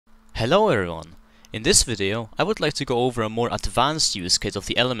Hello everyone! In this video, I would like to go over a more advanced use case of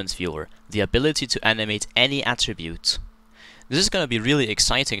the element viewer, the ability to animate any attribute. This is gonna be really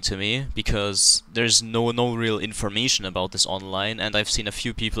exciting to me because there's no real information about this online, and I've seen a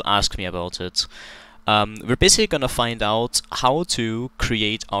few people ask me about it. We're basically gonna find out how to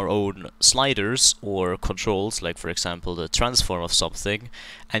create our own sliders or controls, like for example the transform of something,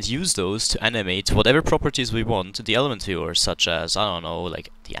 and use those to animate whatever properties we want in the element viewer, such as, I don't know, like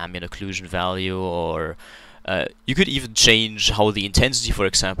the ambient occlusion value, or you could even change how the intensity, for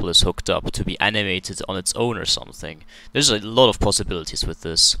example, is hooked up to be animated on its own or something. There's a lot of possibilities with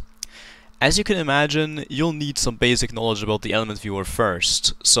this. As you can imagine, you'll need some basic knowledge about the element viewer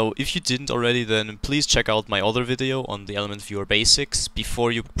first, so if you didn't already, then please check out my other video on the element viewer basics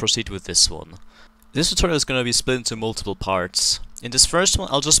before you proceed with this one. This tutorial is going to be split into multiple parts. In this first one,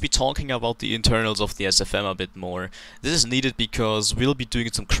 I'll just be talking about the internals of the SFM a bit more. This is needed because we'll be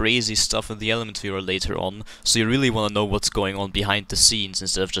doing some crazy stuff in the element viewer later on, so you really want to know what's going on behind the scenes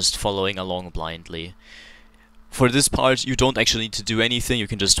instead of just following along blindly. For this part, you don't actually need to do anything, you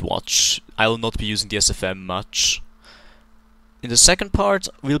can just watch. I will not be using the SFM much. In the second part,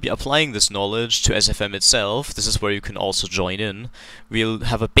 we'll be applying this knowledge to SFM itself. This is where you can also join in. We'll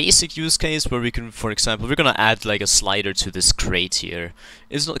have a basic use case where we can, for example, we're gonna add like a slider to this crate here.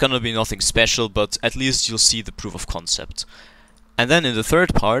 It's not gonna be nothing special, but at least you'll see the proof of concept. And then in the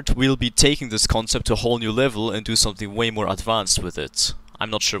third part, we'll be taking this concept to a whole new level and do something way more advanced with it. I'm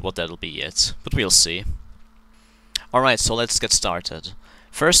not sure what that'll be yet, but we'll see. Alright, so let's get started.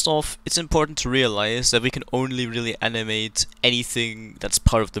 First off, it's important to realize that we can only really animate anything that's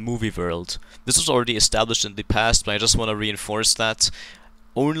part of the movie world. This was already established in the past, but I just want to reinforce that.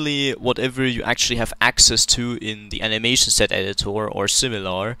 Only whatever you actually have access to in the animation set editor or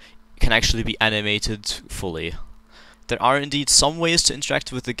similar can actually be animated fully. There are indeed some ways to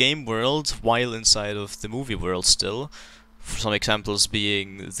interact with the game world while inside of the movie world still. Some examples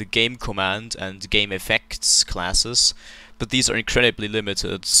being the game command and game effects classes, but these are incredibly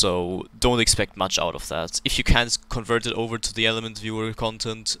limited, so don't expect much out of that. If you can't convert it over to the element viewer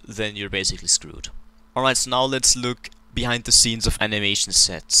content, then you're basically screwed. Alright, so now let's look behind the scenes of animation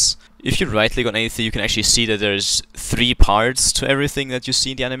sets. If you right click on anything, you can actually see that there's 3 parts to everything that you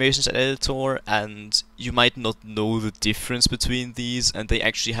see in the animation set editor, and you might not know the difference between these, and they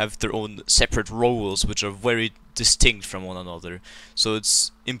actually have their own separate roles which are very distinct from one another, so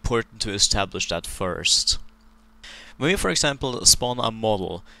it's important to establish that first. When we, for example, spawn a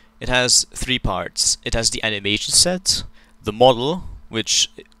model, it has 3 parts. It has the animation set, the model, which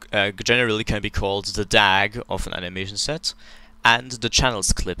generally can be called the DAG of an animation set, and the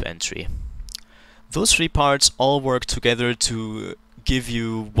channels clip entry. Those 3 parts all work together to give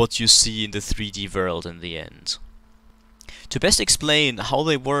you what you see in the 3D world in the end. To best explain how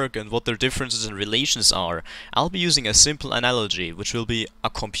they work and what their differences and relations are, I'll be using a simple analogy, which will be a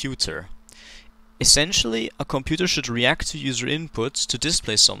computer. Essentially, a computer should react to user input to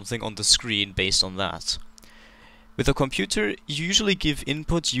display something on the screen based on that. With a computer, you usually give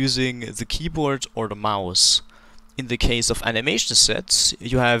input using the keyboard or the mouse. In the case of animation sets,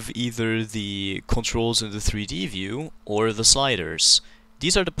 you have either the controls in the 3D view or the sliders.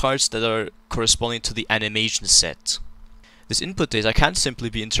 These are the parts that are corresponding to the animation set. This input data can't simply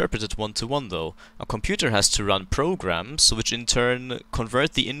be interpreted one-to-one though. A computer has to run programs which in turn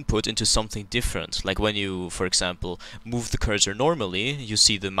convert the input into something different. Like when you, for example, move the cursor normally, you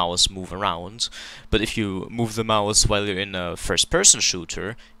see the mouse move around. But if you move the mouse while you're in a first-person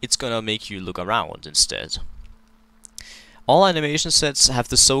shooter, it's gonna make you look around instead. All animation sets have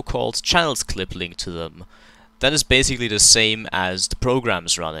the so-called channels clip linked to them. That is basically the same as the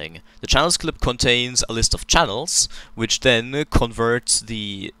programs running. The channels clip contains a list of channels, which then converts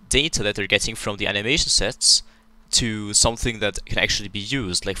the data that they're getting from the animation sets to something that can actually be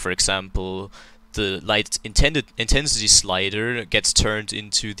used. Like for example, the light intensity slider gets turned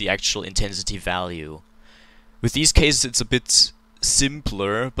into the actual intensity value. With these cases it's a bit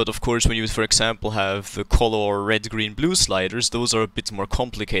simpler, but of course when you, for example, have the color red, green, blue sliders, those are a bit more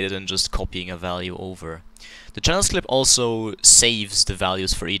complicated than just copying a value over. The channels clip also saves the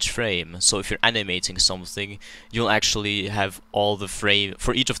values for each frame, so if you're animating something, you'll actually have all the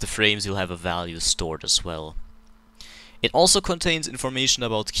for each of the frames you'll have a value stored as well. It also contains information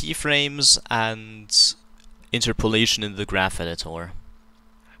about keyframes and interpolation in the graph editor.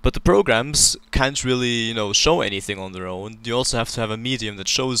 But the programs can't really, show anything on their own. You also have to have a medium that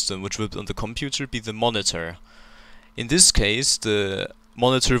shows them, which would on the computer be the monitor. In this case, the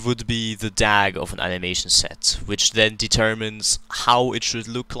monitor would be the DAG of an animation set, which then determines how it should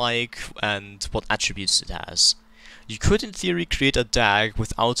look like and what attributes it has. You could in theory create a DAG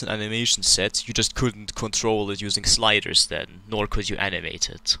without an animation set, you just couldn't control it using sliders then, nor could you animate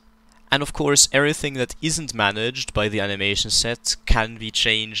it. And of course, everything that isn't managed by the animation set can be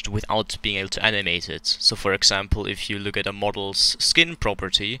changed without being able to animate it. So for example, if you look at a model's skin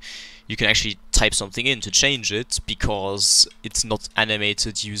property, you can actually type something in to change it because it's not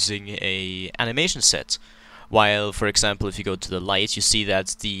animated using a animation set. While, for example, if you go to the light, you see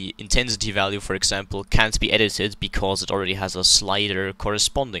that the intensity value, for example, can't be edited because it already has a slider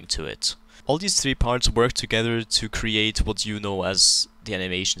corresponding to it. All these three parts work together to create what you know as the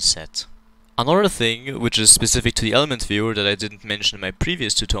animation set. Another thing, which is specific to the element viewer that I didn't mention in my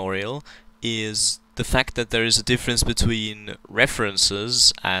previous tutorial, is the fact that there is a difference between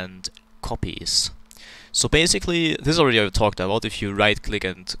references and copies. So basically, this already I've talked about. If you right click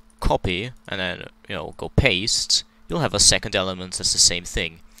and copy and then go paste, you'll have a second element that's the same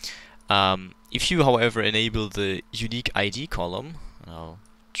thing. If you however enable the unique ID column, I'll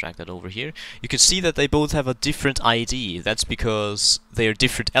drag that over here, you can see that they both have a different ID. That's because they are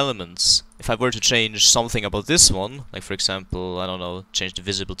different elements. If I were to change something about this one, like for example, I don't know, change the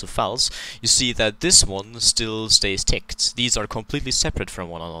visible to false, you see that this one still stays ticked. These are completely separate from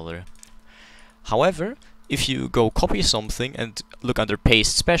one another. However, if you go copy something and look under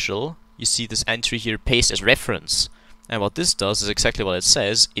paste special, you see this entry here, paste as reference. And what this does is exactly what it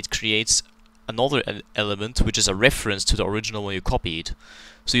says. It creates another element which is a reference to the original one you copied.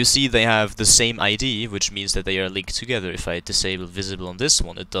 So you see they have the same ID, which means that they are linked together. If I disable visible on this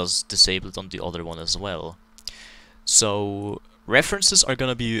one, it does disable it on the other one as well. So references are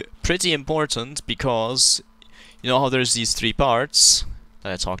gonna be pretty important because you know how there's these three parts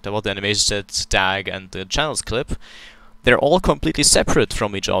that I talked about, the animation set, DAG, and the channels clip. They're all completely separate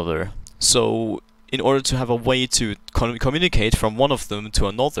from each other. So in order to have a way to communicate from one of them to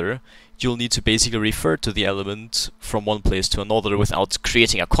another, you'll need to basically refer to the element from one place to another without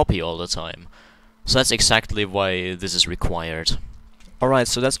creating a copy all the time. So that's exactly why this is required. Alright,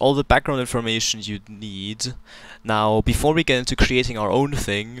 so that's all the background information you'd need. Now, before we get into creating our own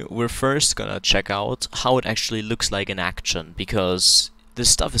thing, we're first gonna check out how it actually looks like in action, because this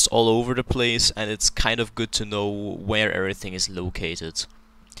stuff is all over the place and it's kind of good to know where everything is located.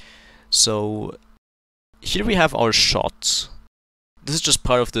 So here we have our shot. This is just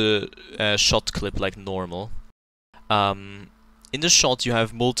part of the shot clip like normal. In the shot you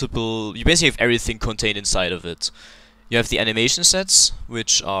have you basically have everything contained inside of it. You have the animation sets,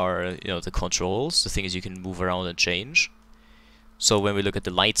 which are the controls, the things you can move around and change. So when we look at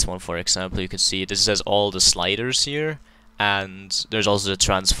the lights one, for example, you can see this has all the sliders here, and there's also the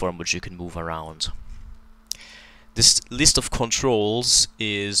transform which you can move around. This list of controls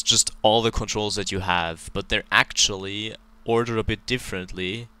is just all the controls that you have, but they're actually ordered a bit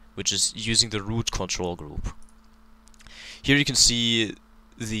differently, which is using the root control group. Here you can see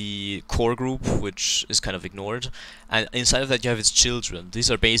the core group, which is kind of ignored, and inside of that you have its children. These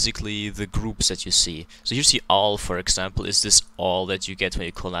are basically the groups that you see. So you see all, for example, is this all that you get when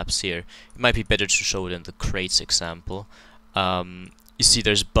you collapse here. It might be better to show it in the crates example. You see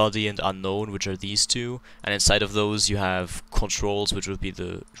there's body and unknown, which are these two, and inside of those you have controls, which would be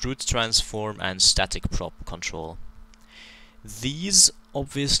the root transform and static prop control. These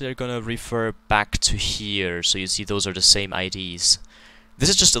obviously are gonna refer back to here, so you see those are the same IDs. This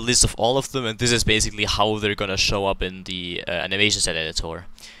is just a list of all of them, and this is basically how they're gonna show up in the animation set editor.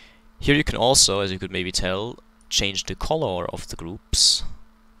 Here you can also, as you could maybe tell, change the color of the groups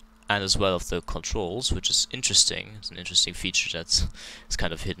and as well of the controls, which is interesting. It's an interesting feature that's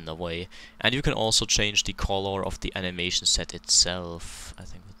kind of hidden away. And you can also change the color of the animation set itself. I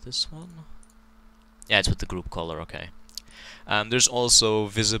think with this one. Yeah, it's with the group color, okay. There's also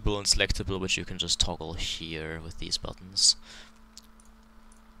visible and selectable, which you can just toggle here with these buttons.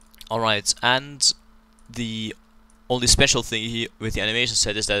 Alright, and the only special thing here with the animation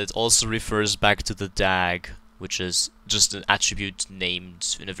set is that it also refers back to the DAG, which is just an attribute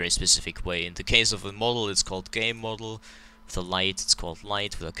named in a very specific way. In the case of a model, it's called game model. With a light, it's called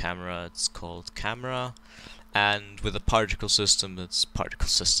light. With a camera, it's called camera. And with a particle system, it's particle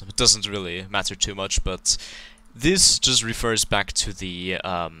system. It doesn't really matter too much, but this just refers back to the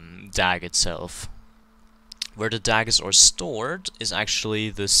DAG itself. Where the DAGs are stored is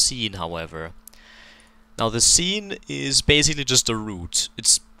actually the scene, however. Now the scene is basically just a root.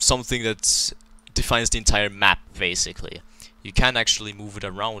 It's something that defines the entire map, basically. You can actually move it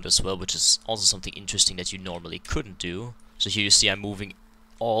around as well, which is also something interesting that you normally couldn't do. So here you see I'm moving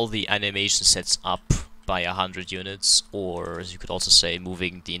all the animation sets up by 100 units, or as you could also say,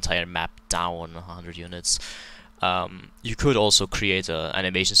 moving the entire map down 100 units. You could also create an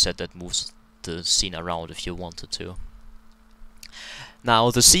animation set that moves the scene around if you wanted to.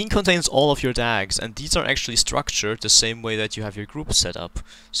 Now, the scene contains all of your DAGs, and these are actually structured the same way that you have your group set up.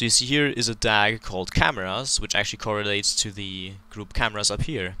 So you see here is a DAG called cameras, which actually correlates to the group cameras up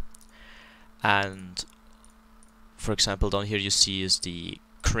here. And for example, down here you see is the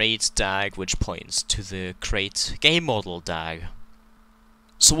crate DAG, which points to the crate game model DAG.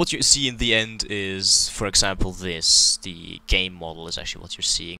 So what you see in the end is, for example, this. The game model is actually what you're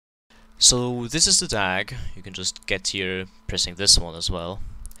seeing. So this is the DAG. You can just get here pressing this one as well.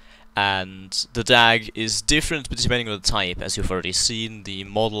 And the DAG is different depending on the type. As you've already seen, the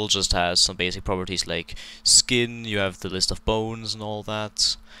model just has some basic properties like skin, you have the list of bones and all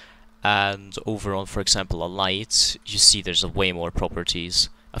that. And over on, for example, a light, you see there's way more properties.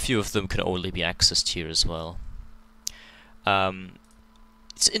 A few of them can only be accessed here as well.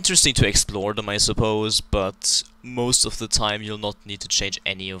 It's interesting to explore them, I suppose, but most of the time you'll not need to change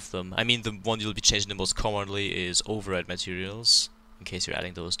any of them. I mean, the one you'll be changing the most commonly is override materials, in case you're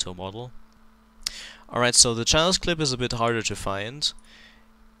adding those to a model. Alright, so the channels clip is a bit harder to find.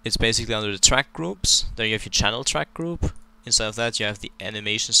 It's basically under the track groups. There you have your channel track group. Inside of that you have the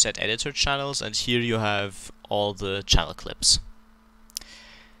animation set editor channels, and here you have all the channel clips.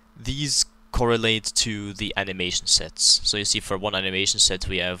 These correlate to the animation sets. So you see for one animation set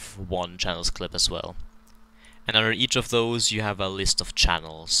we have one channels clip as well. And under each of those you have a list of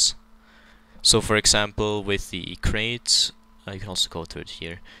channels. So for example with the crate, you can also go through it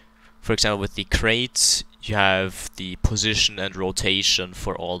here. For example with the crate you have the position and rotation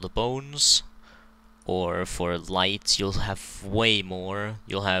for all the bones. Or for light you'll have way more.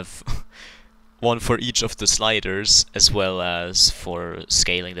 You'll have one for each of the sliders, as well as for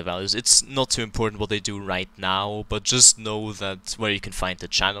scaling the values. It's not too important what they do right now, but just know that where you can find the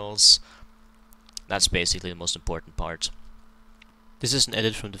channels, that's basically the most important part. This is an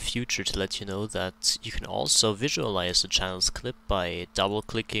edit from the future to let you know that you can also visualize the channels clip by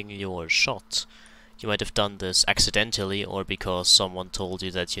double-clicking your shot. You might have done this accidentally, or because someone told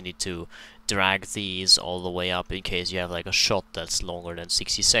you that you need to drag these all the way up in case you have like a shot that's longer than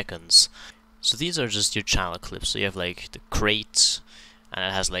 60 seconds. So these are just your channel clips. So you have like the crate, and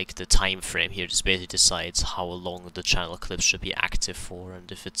it has like the time frame here. This basically decides how long the channel clip should be active for,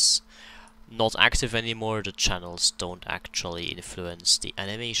 and if it's not active anymore, the channels don't actually influence the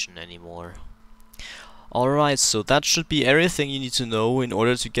animation anymore. Alright, so that should be everything you need to know in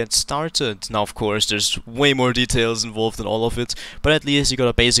order to get started. Now of course there's way more details involved in all of it, but at least you got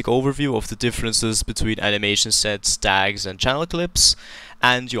a basic overview of the differences between animation sets, DAGs and channel clips,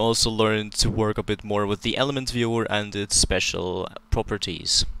 and you also learned to work a bit more with the element viewer and its special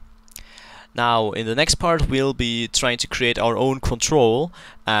properties. Now in the next part we'll be trying to create our own control,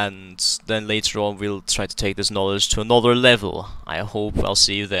 and then later on we'll try to take this knowledge to another level. I hope I'll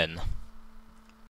see you then.